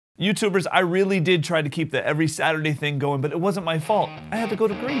YouTubers, I really did try to keep the every Saturday thing going, but it wasn't my fault. I had to go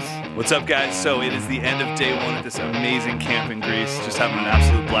to Greece. What's up, guys? So it is the end of day one at this amazing camp in Greece. Just having an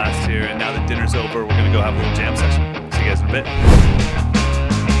absolute blast here, and now that dinner's over, we're gonna go have a little jam session. See you guys in a bit.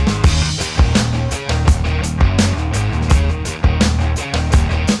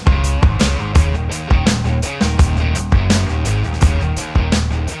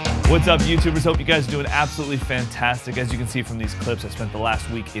 What's up, YouTubers? Hope you guys are doing absolutely fantastic. As you can see from these clips, I spent the last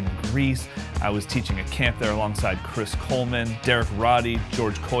week in Greece. I was teaching a camp there alongside Chris Coleman, Derek Roddy,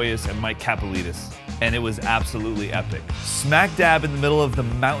 George Koyas, and Mike Kapolidis. And it was absolutely epic. Smack dab in the middle of the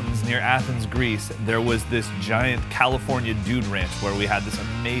mountains near Athens, Greece, there was this giant California dude ranch where we had this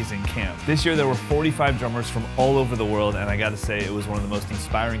amazing camp. This year there were 45 drummers from all over the world, and I gotta say it was one of the most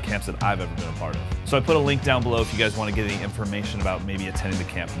inspiring camps that I've ever been a part of. So I put a link down below if you guys want to get any information about maybe attending the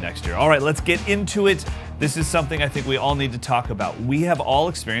camp next year. All right, let's get into it. This is something I think we all need to talk about. We have all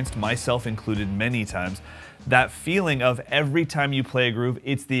experienced, myself included many times, that feeling of every time you play a groove,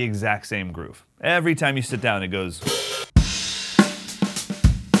 it's the exact same groove. Every time you sit down, it goes.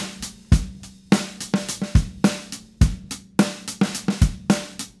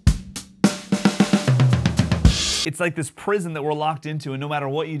 It's like this prison that we're locked into, and no matter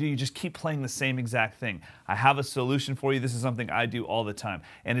what you do, you just keep playing the same exact thing. I have a solution for you. This is something I do all the time.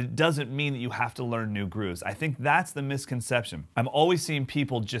 And it doesn't mean that you have to learn new grooves. I think that's the misconception. I'm always seeing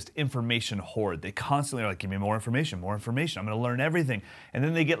people just information hoard. They constantly are like, give me more information, more information. I'm gonna learn everything. And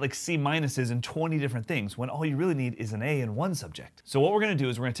then they get like C minuses in 20 different things when all you really need is an A in one subject. So what we're gonna do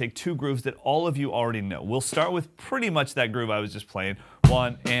is we're gonna take two grooves that all of you already know. We'll start with pretty much that groove I was just playing.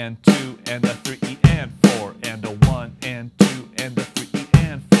 1 and 2 and a 3 and 4 and a 1 and 2 and a 3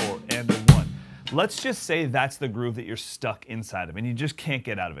 and 4 and a 1. Let's just say that's the groove that you're stuck inside of and you just can't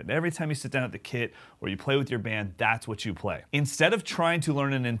get out of it. Every time you sit down at the kit or you play with your band, that's what you play. Instead of trying to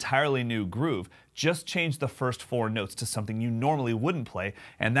learn an entirely new groove, just change the first 4 notes to something you normally wouldn't play,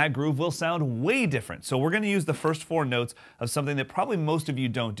 and that groove will sound way different. So we're gonna use the first 4 notes of something that probably most of you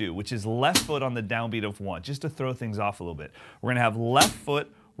don't do, which is left foot on the downbeat of 1, just to throw things off a little bit. We're gonna have left foot,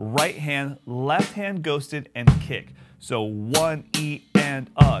 right hand, left hand ghosted, and kick. So 1 E and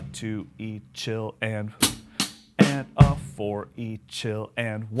a, 2 E chill and a 4 E chill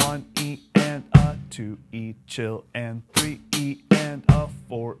and 1 E and a, 2 E chill and 3 E and a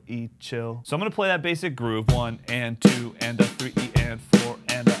 4 E chill. So I'm gonna play that basic groove, 1 and 2 and a 3 E and 4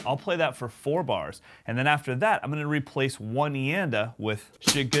 and a. I'll play that for 4 bars, and then after that I'm gonna replace 1 E and a with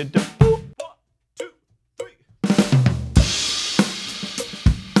shigga.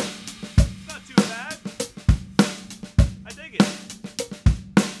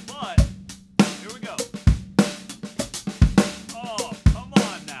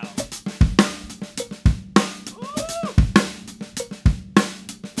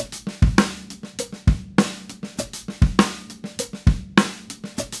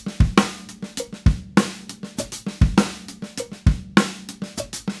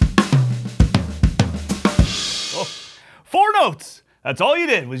 Notes. That's all you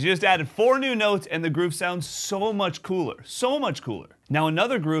did, was you just added 4 new notes and the groove sounds so much cooler, so much cooler. Now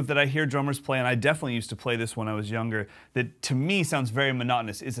another groove that I hear drummers play, and I definitely used to play this when I was younger, that to me sounds very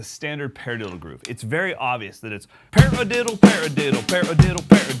monotonous, is a standard paradiddle groove. It's very obvious that it's paradiddle, paradiddle, paradiddle,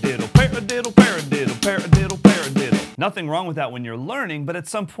 paradiddle, paradiddle, paradiddle, paradiddle, paradiddle. Nothing wrong with that when you're learning, but at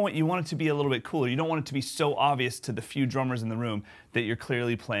some point you want it to be a little bit cooler. You don't want it to be so obvious to the few drummers in the room that you're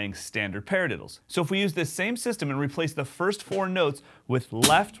clearly playing standard paradiddles. So if we use this same system and replace the first 4 notes with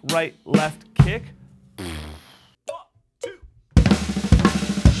left, right, left, kick,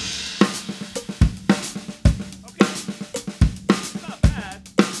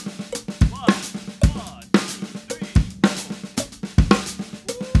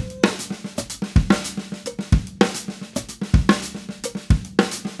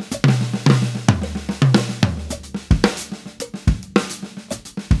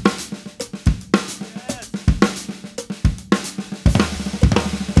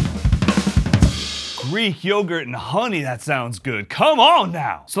 Greek yogurt and honey, that sounds good. Come on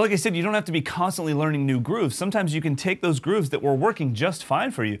now! So like I said, you don't have to be constantly learning new grooves. Sometimes you can take those grooves that were working just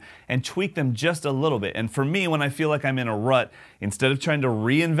fine for you and tweak them just a little bit. And for me, when I feel like I'm in a rut, instead of trying to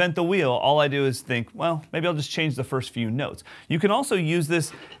reinvent the wheel, all I do is think, well, maybe I'll just change the first few notes. You can also use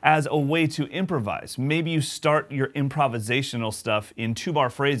this as a way to improvise. Maybe you start your improvisational stuff in 2-bar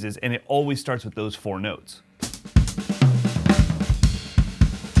phrases and it always starts with those 4 notes.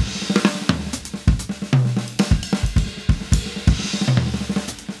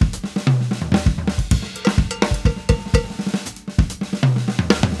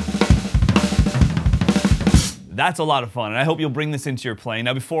 That's a lot of fun, and I hope you'll bring this into your playing.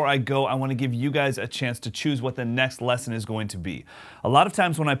 Now, before I go, I want to give you guys a chance to choose what the next lesson is going to be. A lot of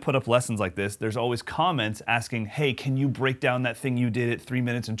times when I put up lessons like this, there's always comments asking, hey, can you break down that thing you did at 3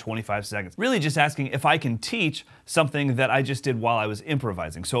 minutes and 25 seconds? Really just asking if I can teach something that I just did while I was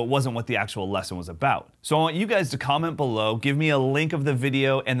improvising, so it wasn't what the actual lesson was about. So I want you guys to comment below, give me a link of the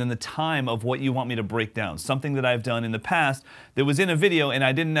video and then the time of what you want me to break down. Something that I've done in the past that was in a video and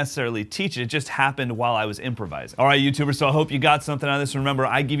I didn't necessarily teach it, it just happened while I was improvising. All right, YouTubers, so I hope you got something out of this. Remember,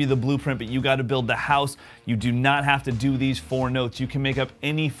 I give you the blueprint, but you got to build the house. You do not have to do these 4 notes. You can make up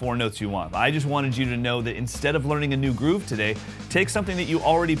any 4 notes you want. I just wanted you to know that instead of learning a new groove today, take something that you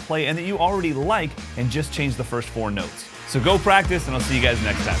already play and that you already like and just change the first 4 notes. So go practice, and I'll see you guys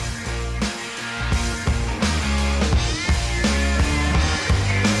next time.